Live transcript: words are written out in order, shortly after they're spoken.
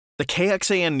The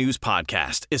KXAN News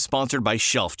Podcast is sponsored by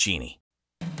Shelf Genie.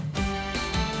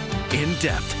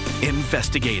 In-depth,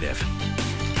 investigative.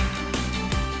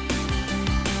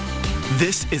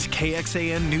 This is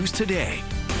KXAN News Today.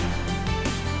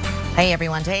 Hey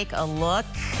everyone, take a look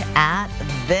at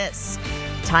this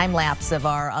time lapse of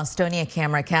our Austonia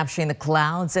camera capturing the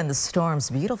clouds and the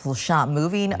storms. Beautiful shot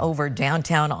moving over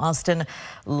downtown Austin.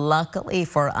 Luckily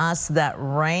for us, that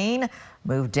rain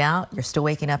moved out. You're still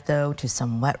waking up, though, to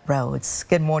some wet roads.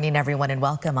 Good morning, everyone, and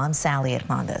welcome. I'm Sally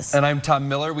Atlantis. And I'm Tom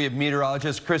Miller. We have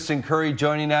meteorologist Kristen Curry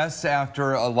joining us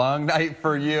after a long night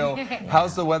for you.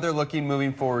 How's the weather looking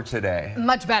moving forward today?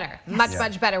 Much better.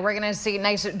 Much better. We're going to see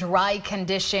nice dry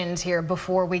conditions here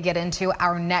before we get into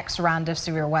our next round of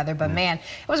severe weather. But man,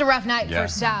 it was a rough night for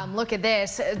some. Look at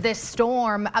this. This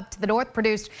storm up to the north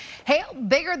produced hail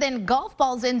bigger than golf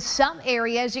balls in some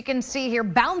areas. You can see here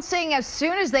bouncing as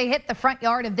soon as they hit the front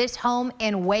yard of this home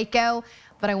in Waco.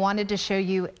 But I wanted to show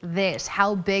you this,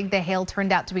 how big the hail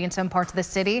turned out to be in some parts of the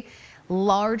city.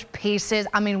 Large pieces.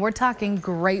 I mean, we're talking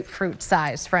grapefruit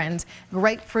size, friends.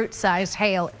 Grapefruit size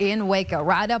hail in Waco,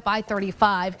 right up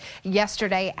I-35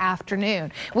 yesterday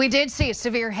afternoon. We did see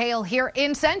severe hail here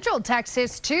in Central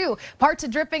Texas, too. Parts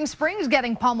of Dripping Springs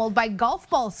getting pummeled by golf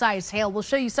ball size hail. We'll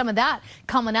show you some of that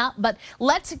coming up. But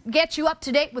let's get you up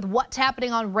to date with what's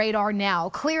happening on radar now.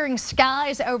 Clearing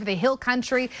skies over the hill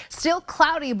country. Still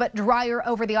cloudy but drier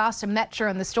over the Austin Metro,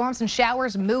 and the storms and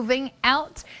showers moving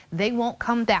out. They won't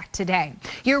come back today.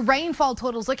 Your rainfall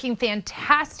totals looking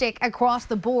fantastic across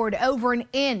the board. Over an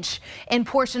inch in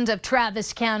portions of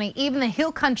Travis County. Even the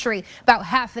hill country, about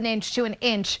half an inch to an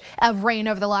inch of rain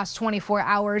over the last 24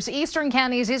 hours. Eastern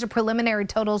counties, these are preliminary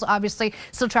totals. Obviously,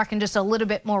 still tracking just a little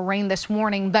bit more rain this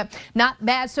morning, but not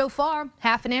bad so far.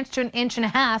 Half an inch to an inch and a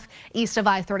half east of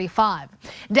I-35.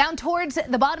 Down towards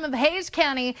the bottom of Hays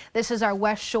County, this is our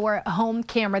West Shore home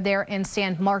camera there in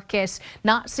San Marcos.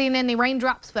 Not seeing any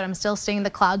raindrops, but I'm still seeing the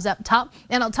clouds up top.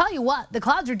 And I'll tell you what, the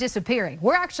clouds are disappearing.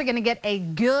 We're actually going to get a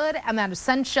good amount of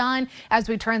sunshine as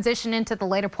we transition into the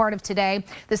later part of today.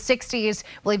 The 60s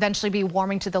will eventually be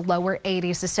warming to the lower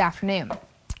 80s this afternoon.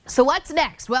 So what's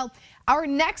next? Well, our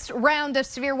next round of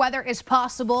severe weather is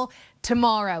possible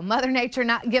tomorrow. Mother Nature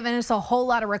not giving us a whole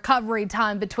lot of recovery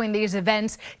time between these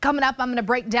events. Coming up, I'm going to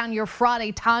break down your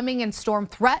Friday timing and storm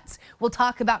threats. We'll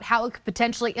talk about how it could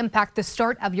potentially impact the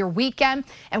start of your weekend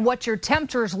and what your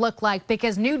temperatures look like,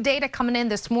 because new data coming in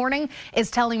this morning is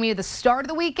telling me the start of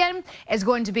the weekend is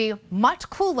going to be much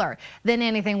cooler than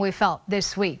anything we felt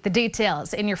this week. The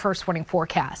details in your first warning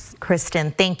forecast. Kristen,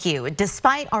 thank you.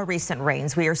 Despite our recent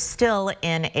rains, we are still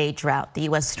in a drought. The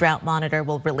U.S. Drought Monitor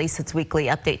will release its weekly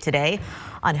update today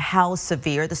on how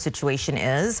severe the situation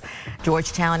is.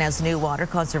 Georgetown has new water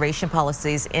conservation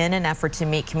policies in an effort to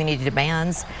meet community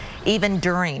demands even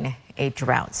during a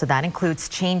drought. So that includes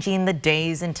changing the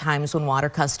days and times when water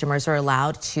customers are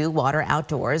allowed to water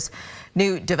outdoors,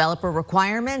 new developer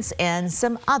requirements, and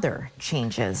some other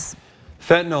changes.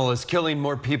 Fentanyl is killing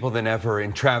more people than ever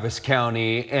in Travis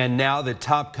County, and now the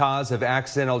top cause of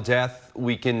accidental death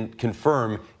we can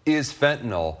confirm is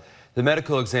fentanyl. The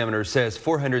medical examiner says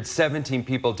 417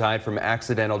 people died from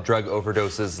accidental drug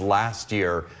overdoses last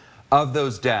year. Of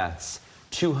those deaths,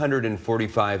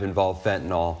 245 involved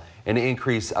fentanyl, an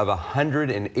increase of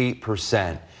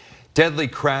 108%. Deadly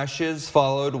crashes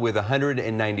followed with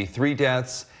 193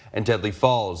 deaths, and deadly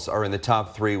falls are in the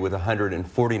top three with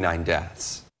 149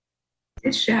 deaths.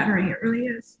 It's shattering, it really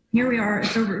is. Here we are,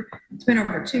 it's been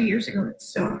over 2 years ago. It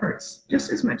still hurts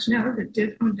just as much now as it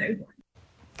did on day one.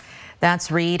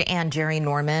 That's Reed and Jerry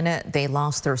Norman. They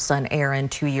lost their son Aaron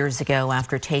 2 years ago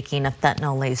after taking a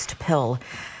fentanyl-laced pill.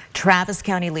 Travis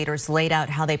County leaders laid out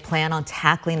how they plan on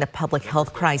tackling the public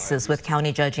health crisis, with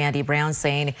County Judge Andy Brown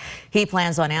saying he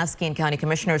plans on asking county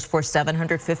commissioners for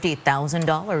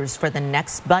 $750,000 for the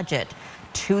next budget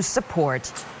to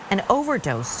support an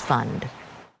overdose fund.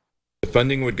 The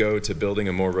funding would go to building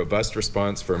a more robust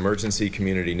response for emergency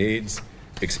community needs,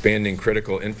 expanding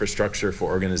critical infrastructure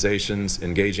for organizations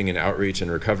engaging in outreach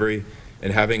and recovery,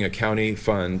 and having a county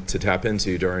fund to tap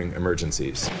into during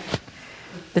emergencies.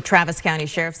 The Travis County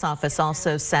Sheriff's Office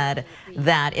also said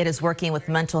that it is working with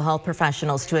mental health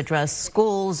professionals to address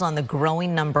schools on the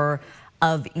growing number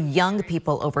of young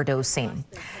people overdosing.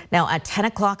 Now, at 10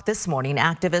 o'clock this morning,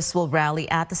 activists will rally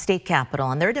at the state capitol,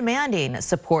 and they're demanding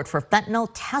support for fentanyl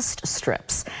test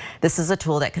strips. This is a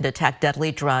tool that can detect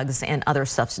deadly drugs and other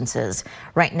substances.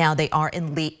 Right now, they are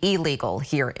illegal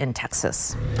here in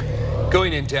Texas.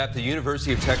 Going in depth, the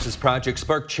University of Texas project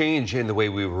sparked change in the way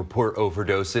we report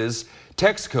overdoses.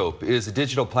 TexCope is a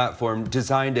digital platform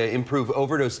designed to improve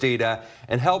overdose data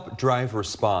and help drive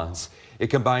response. It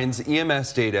combines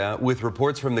EMS data with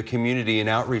reports from the community and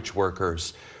outreach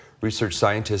workers. Research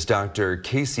scientist Dr.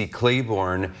 Casey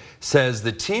Claiborne says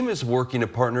the team is working to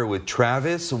partner with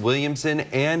Travis, Williamson,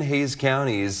 and Hays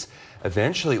counties.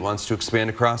 Eventually, it wants to expand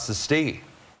across the state.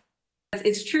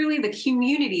 It's truly the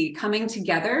community coming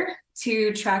together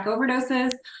to track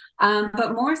overdoses,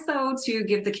 but more so to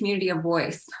give the community a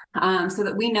voice so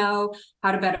that we know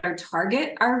how to better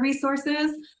target our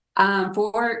resources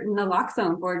for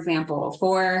naloxone, for example,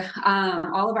 for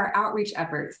all of our outreach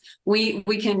efforts. We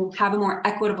can have a more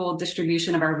equitable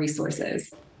distribution of our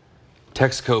resources.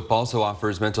 TexCope also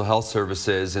offers mental health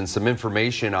services and some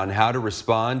information on how to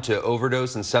respond to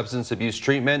overdose and substance abuse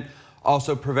treatment,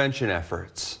 also prevention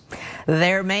efforts.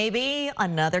 There may be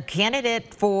another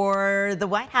candidate for the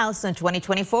White House in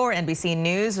 2024. NBC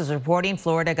News is reporting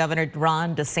Florida Governor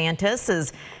Ron DeSantis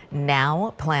is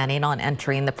now planning on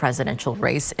entering the presidential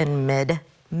race in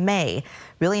mid-May.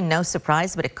 Really no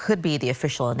surprise, but it could be the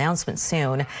official announcement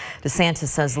soon.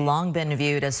 DeSantis has long been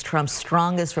viewed as Trump's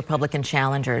strongest Republican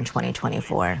challenger in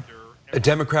 2024. A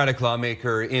Democratic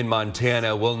lawmaker in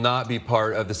Montana will not be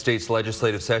part of the state's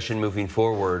legislative session moving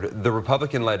forward. The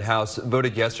Republican-led House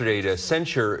voted yesterday to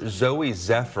censure Zoe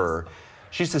Zephyr.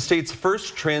 She's the state's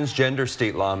first transgender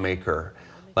state lawmaker.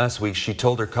 Last week, she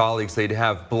told her colleagues they'd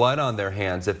have blood on their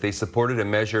hands if they supported a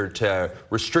measure to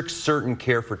restrict certain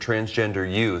care for transgender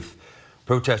youth.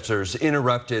 Protesters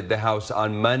interrupted the House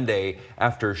on Monday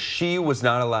after she was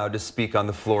not allowed to speak on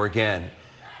the floor again.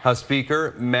 House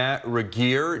Speaker Matt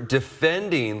Regier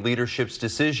defending leadership's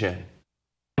decision.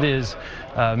 It is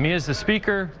me as the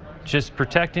Speaker just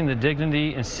protecting the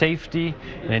dignity and safety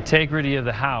and integrity of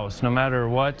the House, no matter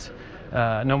what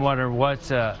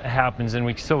happens,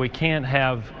 and so we can't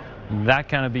have that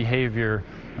kind of behavior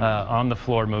on the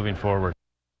floor moving forward.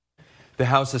 The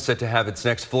House is set to have its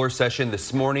next floor session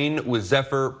this morning, with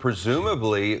Zephyr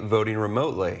presumably voting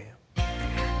remotely.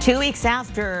 2 weeks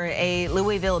after a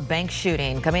Louisville bank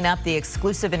shooting, coming up, the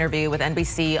exclusive interview with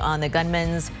NBC on the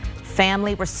gunman's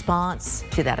family response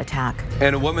to that attack.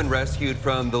 And a woman rescued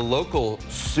from the local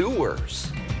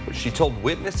sewers. She told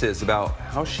witnesses about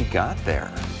how she got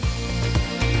there.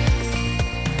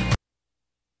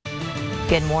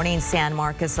 Good morning, San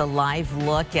Marcos. A live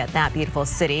look at that beautiful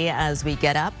city as we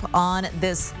get up on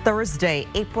this Thursday,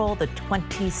 April the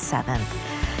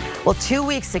 27th. Well, 2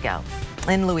 weeks ago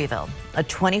in Louisville, a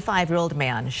 25-year-old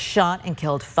man shot and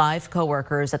killed 5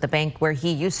 co-workers at the bank where he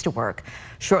used to work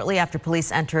shortly after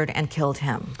police entered and killed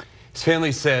him. His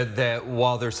family said that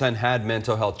while their son had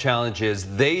mental health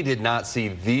challenges, they did not see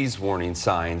these warning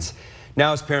signs.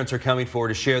 Now his parents are coming forward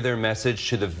to share their message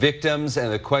to the victims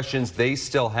and the questions they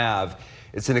still have.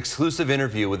 It's an exclusive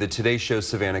interview with the Today Show's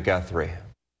Savannah Guthrie.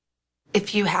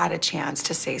 If you had a chance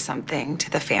to say something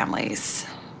to the families,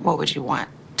 what would you want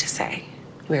to say?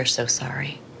 We are so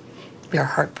sorry. We are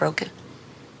heartbroken.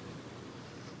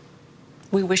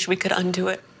 We wish we could undo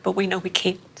it, but we know we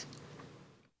can't.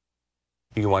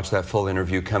 You can watch that full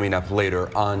interview coming up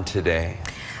later on today.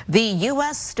 The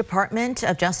U.S. Department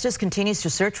of Justice continues to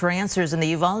search for answers in the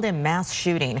Uvalde mass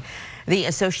shooting. The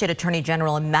Associate Attorney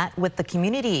General met with the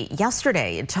community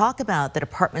yesterday to talk about the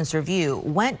department's review,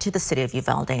 went to the city of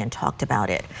Uvalde and talked about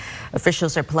it.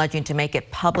 Officials are pledging to make it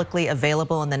publicly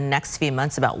available in the next few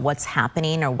months about what's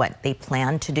happening or what they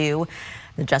plan to do.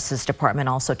 The Justice Department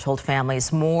also told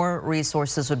families more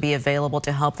resources would be available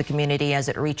to help the community as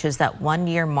it reaches that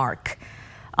 1-year mark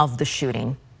of the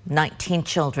shooting. 19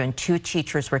 children, 2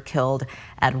 teachers were killed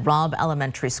at Robb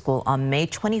Elementary School on May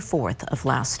 24th of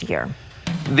last year.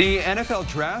 The NFL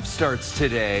draft starts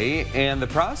today, and the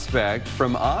prospect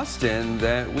from Austin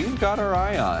that we've got our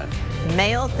eye on.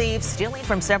 Mail thieves stealing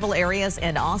from several areas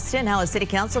in Austin. How a city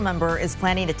council member is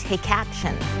planning to take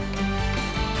action.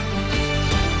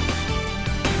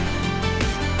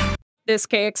 This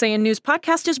KXAN News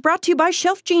podcast is brought to you by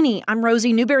Shelf Genie. I'm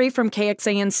Rosie Newberry from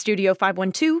KXAN Studio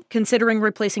 512. Considering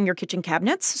replacing your kitchen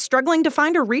cabinets? Struggling to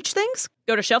find or reach things?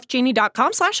 Go to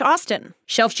shelfgenie.com/Austin.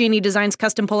 Shelf Genie designs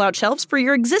custom pull-out shelves for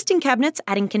your existing cabinets,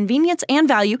 adding convenience and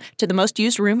value to the most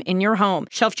used room in your home.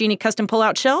 Shelf Genie custom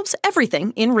pull-out shelves,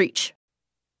 everything in reach.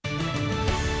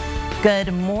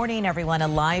 Good morning, everyone. A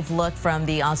live look from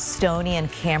the Austonian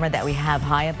camera that we have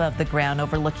high above the ground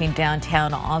overlooking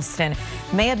downtown Austin.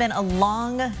 May have been a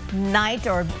long night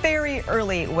or a very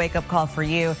early wake-up call for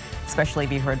you, especially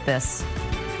if you heard this.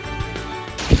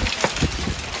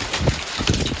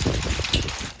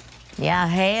 Yeah,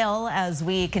 hail as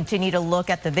we continue to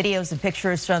look at the videos and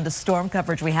pictures from the storm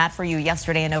coverage we had for you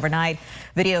yesterday and overnight.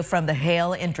 Video from the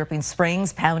hail in Dripping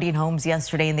Springs, pounding homes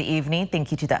yesterday in the evening.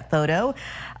 Thank you to that photo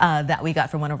that we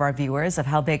got from one of our viewers of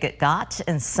how big it got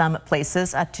in some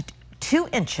places, up to 2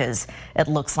 inches, it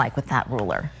looks like, with that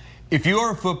ruler. If you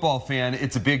are a football fan,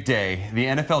 it's a big day. The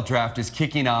NFL draft is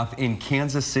kicking off in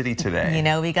Kansas City today. You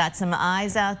know, we got some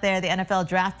eyes out there. The NFL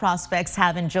draft prospects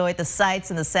have enjoyed the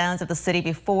sights and the sounds of the city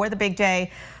before the big day.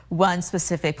 One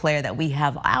specific player that we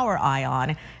have our eye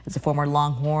on is a former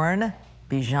Longhorn,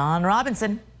 Bijan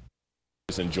Robinson.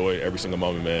 Just enjoy every single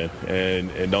moment, man,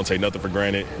 and don't take nothing for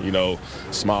granted. You know,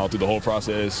 smile through the whole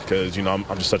process because, you know,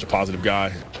 I'm just such a positive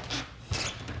guy.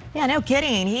 Yeah, no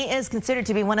kidding. He is considered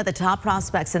to be one of the top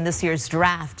prospects in this year's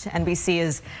draft. NBC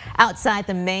is outside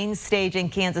the main stage in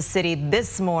Kansas City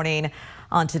this morning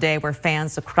on Today, where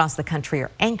fans across the country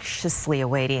are anxiously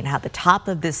awaiting how the top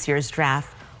of this year's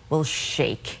draft will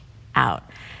shake out.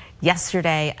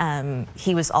 Yesterday,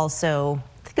 he was also,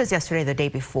 I think it was yesterday or the day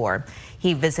before,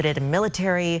 he visited a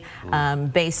military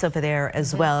base over there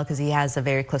as well, because he has a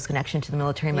very close connection to the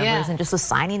military members, and just was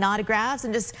signing autographs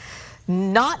and just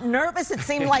not nervous, it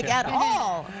seemed like, at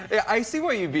all. Yeah, I see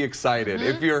why you'd be excited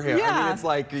if you're him. Yeah. I mean, it's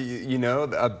like, you know,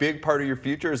 a big part of your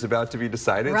future is about to be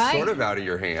decided, sort of out of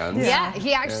your hands. Yeah,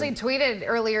 he actually tweeted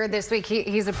earlier this week,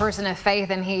 he's a person of faith,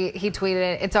 and he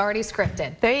tweeted, it's already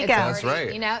scripted. There you go. That's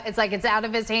right. You know, it's like it's out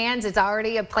of his hands. It's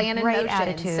already a plan in motion.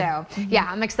 Attitude. So, yeah,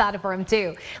 I'm excited for him,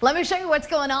 too. Let me show you what's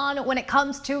going on when it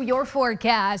comes to your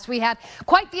forecast. We had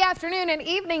quite the afternoon and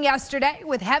evening yesterday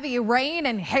with heavy rain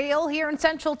and hail here in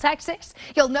Central Texas.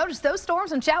 You'll notice those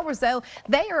storms and showers, though,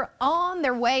 they are on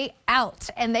their way out,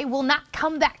 and they will not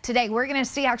come back today. We're going to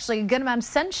see actually a good amount of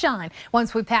sunshine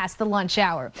once we pass the lunch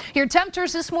hour. Your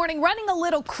temperatures this morning running a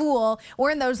little cool.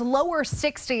 We're in those lower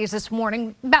 60s this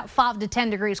morning, about 5 to 10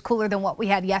 degrees cooler than what we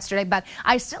had yesterday, but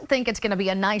I still think it's going to be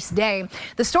a nice day.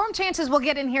 The storm chances will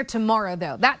get in here tomorrow,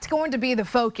 though. That's going to be the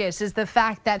focus, is the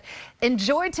fact that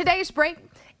enjoy today's break.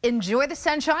 Enjoy the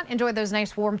sunshine, enjoy those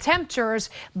nice warm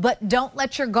temperatures, but don't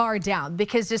let your guard down,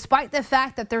 because despite the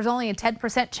fact that there's only a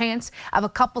 10% chance of a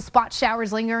couple spot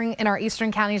showers lingering in our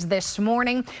eastern counties this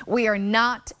morning, we are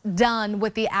not done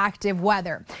with the active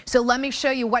weather. So let me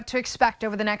show you what to expect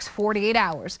over the next 48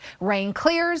 hours. Rain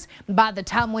clears. By the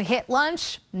time we hit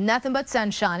lunch, nothing but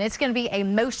sunshine. It's going to be a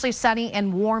mostly sunny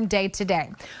and warm day today.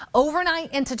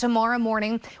 Overnight into tomorrow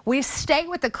morning, we stay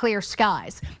with the clear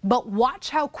skies, but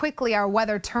watch how quickly our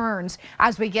weather turns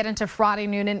as we get into Friday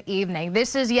noon and evening.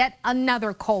 This is yet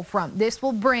another cold front. This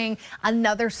will bring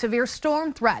another severe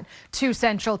storm threat to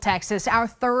Central Texas, our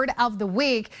third of the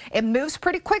week. It moves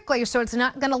pretty quickly, so it's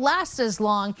not going to last as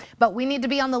long, but we need to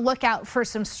be on the lookout for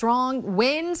some strong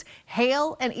winds,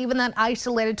 hail, and even that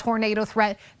isolated tornado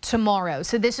threat tomorrow.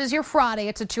 So this is your Friday.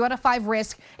 It's a 2 out of 5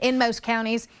 risk in most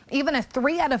counties, even a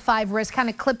 3 out of 5 risk kind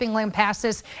of clipping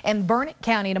Lampasas and Burnett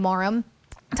County tomorrow.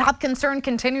 Top concern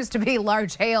continues to be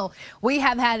large hail. We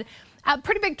have had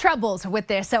pretty big troubles with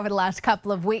this over the last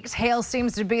couple of weeks. Hail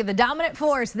seems to be the dominant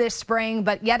force this spring,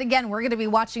 but yet again, we're going to be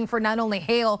watching for not only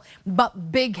hail,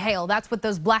 but big hail. That's what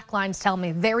those black lines tell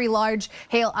me. Very large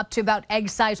hail, up to about egg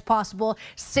size possible,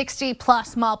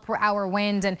 60+ mile/hour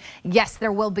winds, and yes,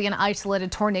 there will be an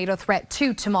isolated tornado threat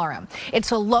too tomorrow. It's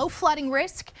a low flooding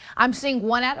risk. I'm seeing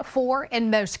 1 out of 4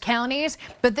 in most counties,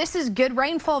 but this is good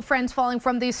rainfall, friends, falling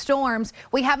from these storms.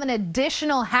 We have an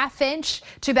additional ½ inch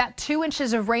to about 2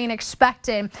 inches of rain expected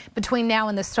between now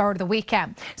and the start of the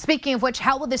weekend. Speaking of which,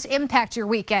 how will this impact your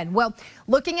weekend? Well,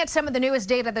 looking at some of the newest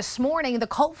data this morning, the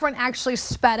cold front actually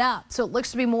sped up, so it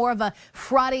looks to be more of a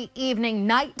Friday evening,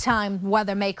 nighttime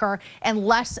weather maker and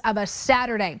less of a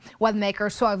Saturday weather maker.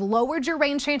 So I've lowered your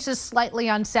rain chances slightly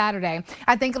on Saturday.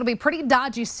 I think it'll be pretty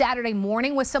dodgy Saturday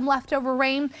morning with some leftover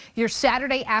rain. Your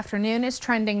Saturday afternoon is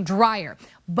trending drier.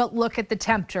 But look at the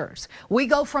temperatures. We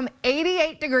go from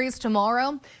 88 degrees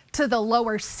tomorrow to the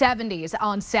lower 70s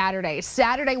on Saturday.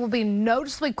 Saturday will be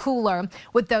noticeably cooler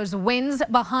with those winds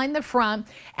behind the front,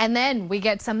 and then we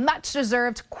get some much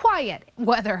deserved quiet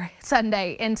weather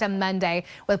Sunday into Monday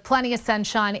with plenty of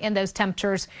sunshine in those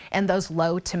temperatures in those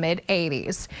low to mid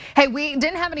 80s. Hey, we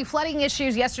didn't have any flooding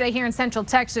issues yesterday here in Central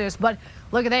Texas, but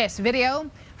look at this video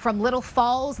from Little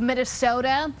Falls,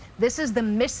 Minnesota. This is the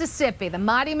Mississippi, the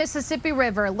mighty Mississippi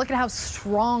River. Look at how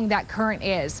strong that current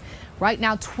is. Right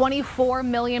now, 24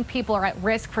 million people are at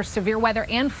risk for severe weather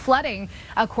and flooding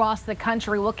across the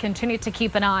country. We'll continue to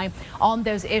keep an eye on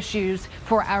those issues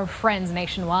for our friends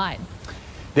nationwide.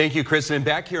 Thank you, Kristen. And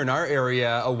back here in our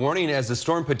area, a warning as the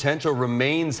storm potential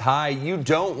remains high. You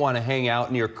don't want to hang out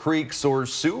near creeks or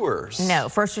sewers. No,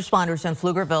 first responders in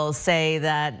Pflugerville say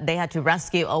that they had to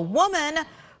rescue a woman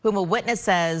whom a witness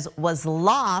says was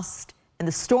lost in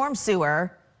the storm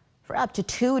sewer for up to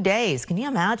 2 days. Can you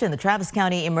imagine? The Travis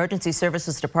County Emergency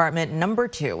Services Department number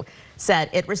 2 said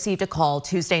it received a call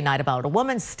Tuesday night about a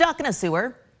woman stuck in a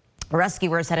sewer.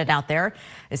 Rescuers headed out there.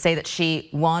 They say that she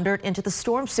wandered into the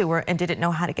storm sewer and didn't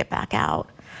know how to get back out.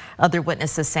 Other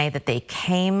witnesses say that they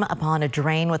came upon a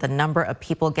drain with a number of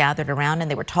people gathered around,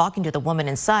 and they were talking to the woman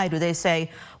inside, who they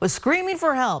say was screaming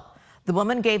for help. The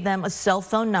woman gave them a cell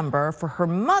phone number for her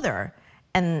mother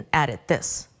and added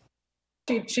this.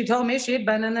 She told me she had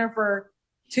been in there for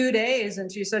 2 days,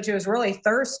 and she said she was really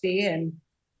thirsty. And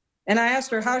I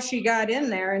asked her how she got in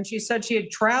there, and she said she had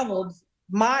traveled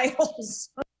miles.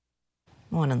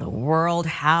 What in the world?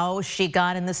 How she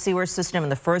got in the sewer system in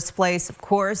the first place, of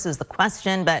course, is the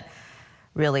question, but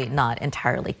really not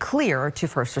entirely clear to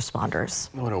first responders.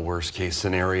 What a worst case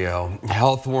scenario.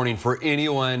 Health warning for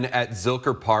anyone at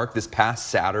Zilker Park this past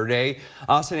Saturday.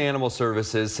 Austin Animal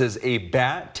Services says a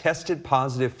bat tested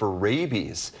positive for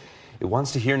rabies. It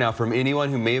wants to hear now from anyone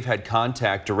who may have had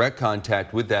direct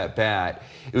contact with that bat.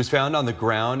 It was found on the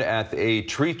ground at a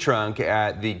tree trunk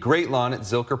at the Great Lawn at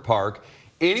Zilker Park.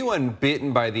 Anyone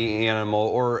bitten by the animal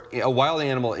or a wild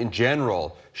animal in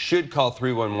general should call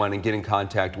 311 and get in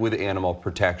contact with Animal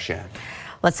Protection.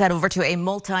 Let's head over to a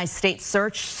multi-state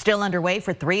search still underway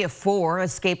for 3 of 4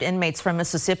 escaped inmates from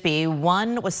Mississippi.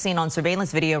 One was seen on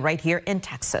surveillance video right here in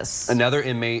Texas. Another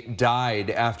inmate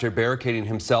died after barricading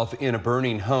himself in a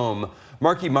burning home.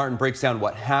 Marky Martin breaks down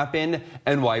what happened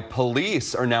and why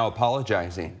police are now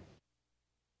apologizing.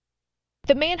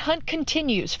 The manhunt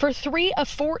continues for 3 of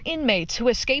 4 inmates who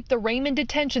escaped the Raymond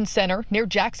Detention Center near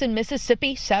Jackson,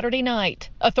 Mississippi, Saturday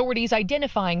night. Authorities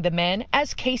identifying the men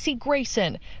as Casey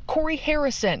Grayson, Corey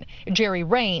Harrison, Jerry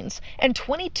Raines, and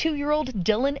 22-year-old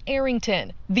Dylan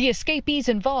Arrington. The escapees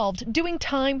involved doing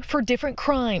time for different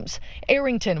crimes.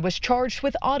 Arrington was charged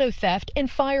with auto theft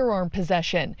and firearm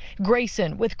possession.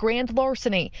 Grayson with grand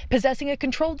larceny, possessing a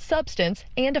controlled substance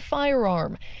and a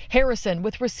firearm. Harrison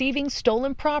with receiving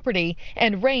stolen property,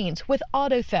 and Raines with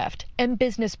auto theft and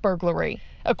business burglary.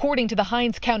 According to the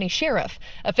Hinds County Sheriff,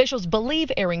 officials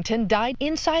believe Arrington died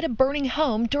inside a burning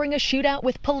home during a shootout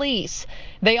with police.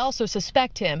 They also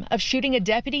suspect him of shooting a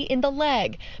deputy in the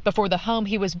leg before the home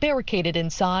he was barricaded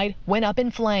inside went up in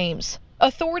flames.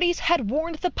 Authorities had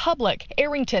warned the public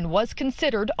Arrington was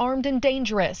considered armed and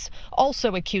dangerous,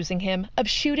 also accusing him of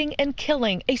shooting and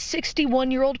killing a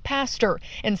 61-year-old pastor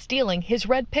and stealing his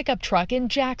red pickup truck in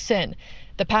Jackson.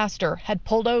 The pastor had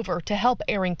pulled over to help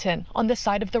Arrington on the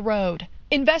side of the road.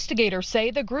 Investigators say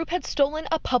the group had stolen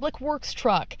a public works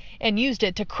truck and used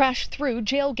it to crash through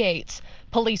jail gates.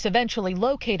 Police eventually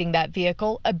locating that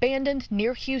vehicle abandoned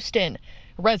near Houston.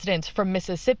 Residents from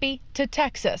Mississippi to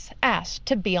Texas asked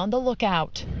to be on the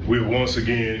lookout. We've once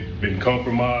again been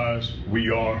compromised. We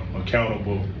are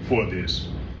accountable for this.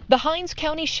 The Hinds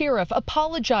County Sheriff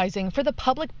apologizing for the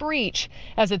public breach,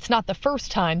 as it's not the first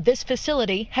time this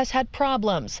facility has had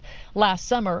problems. Last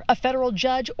summer, a federal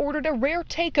judge ordered a rare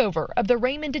takeover of the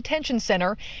Raymond Detention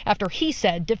Center after he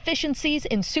said deficiencies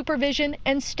in supervision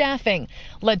and staffing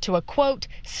led to a, quote,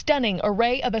 stunning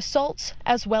array of assaults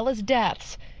as well as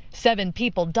deaths. 7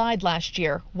 people died last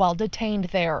year while detained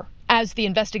there. As the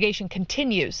investigation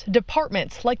continues,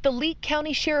 departments like the Leake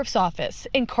County Sheriff's Office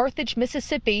in Carthage,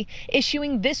 Mississippi,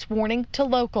 issuing this warning to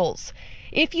locals.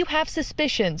 If you have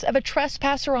suspicions of a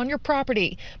trespasser on your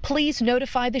property, please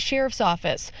notify the Sheriff's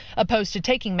Office, opposed to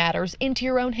taking matters into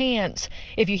your own hands.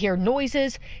 If you hear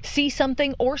noises, see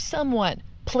something or someone,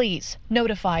 please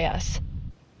notify us.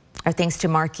 Our thanks to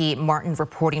Marky Martin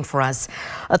reporting for us.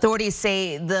 Authorities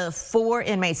say the 4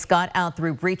 inmates got out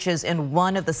through breaches in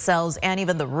one of the cells and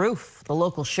even the roof. The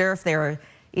local sheriff there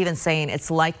even saying it's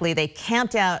likely they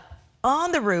camped out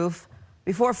on the roof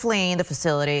before fleeing the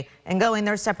facility and going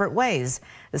their separate ways.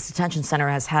 This detention center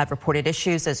has had reported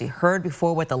issues, as you heard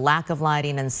before, with the lack of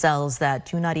lighting in cells that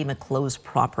do not even close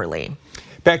properly.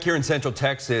 Back here in Central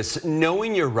Texas,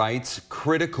 knowing your rights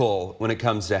critical when it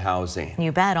comes to housing.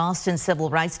 You bet. Austin's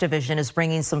Civil Rights Division is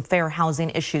bringing some fair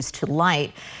housing issues to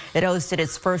light. It hosted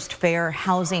its first fair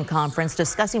housing conference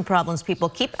discussing problems people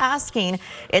keep asking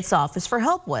its office for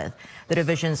help with. The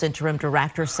division's interim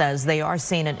director says they are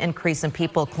seeing an increase in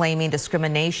people claiming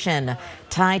discrimination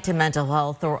tied to mental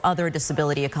health or other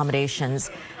disability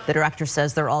accommodations. The director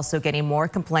says they're also getting more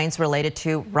complaints related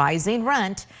to rising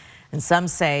rent. And some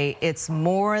say it's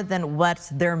more than what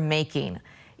they're making.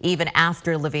 even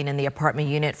after living in the apartment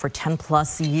unit for 10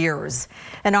 plus years.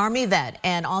 An Army vet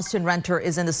and Austin renter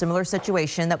is in the similar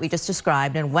situation that we just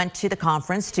described and went to the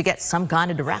conference to get some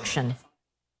kind of direction.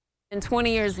 And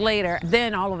 20 years later,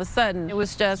 then all of a sudden, it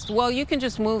was just, well, you can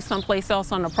just move someplace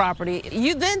else on the property.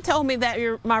 You then told me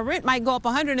that my rent might go up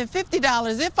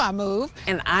 $150 if I move,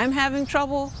 and I'm having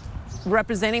trouble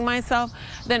representing myself,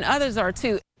 then others are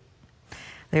too.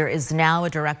 There is now a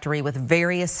directory with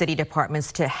various city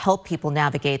departments to help people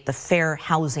navigate the fair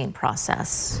housing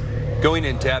process. Going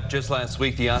in depth, just last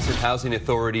week, the Austin Housing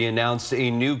Authority announced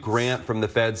a new grant from the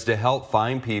feds to help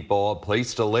find people a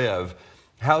place to live.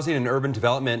 Housing and Urban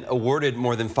Development awarded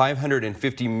more than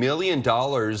 $550 million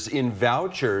in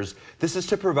vouchers. This is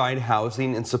to provide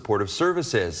housing and supportive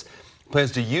services.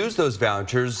 Plans to use those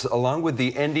vouchers along with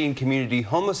the Ending Community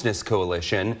Homelessness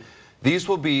Coalition. These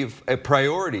will be a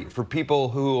priority for people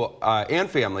who and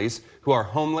families who are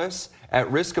homeless, at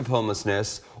risk of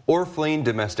homelessness, or fleeing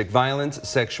domestic violence,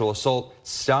 sexual assault,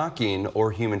 stalking,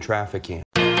 or human trafficking.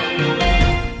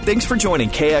 Thanks for joining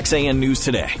KXAN News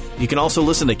today. You can also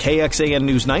listen to KXAN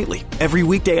News Nightly every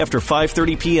weekday after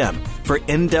 5:30 p.m. for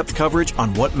in-depth coverage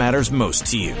on what matters most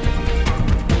to you.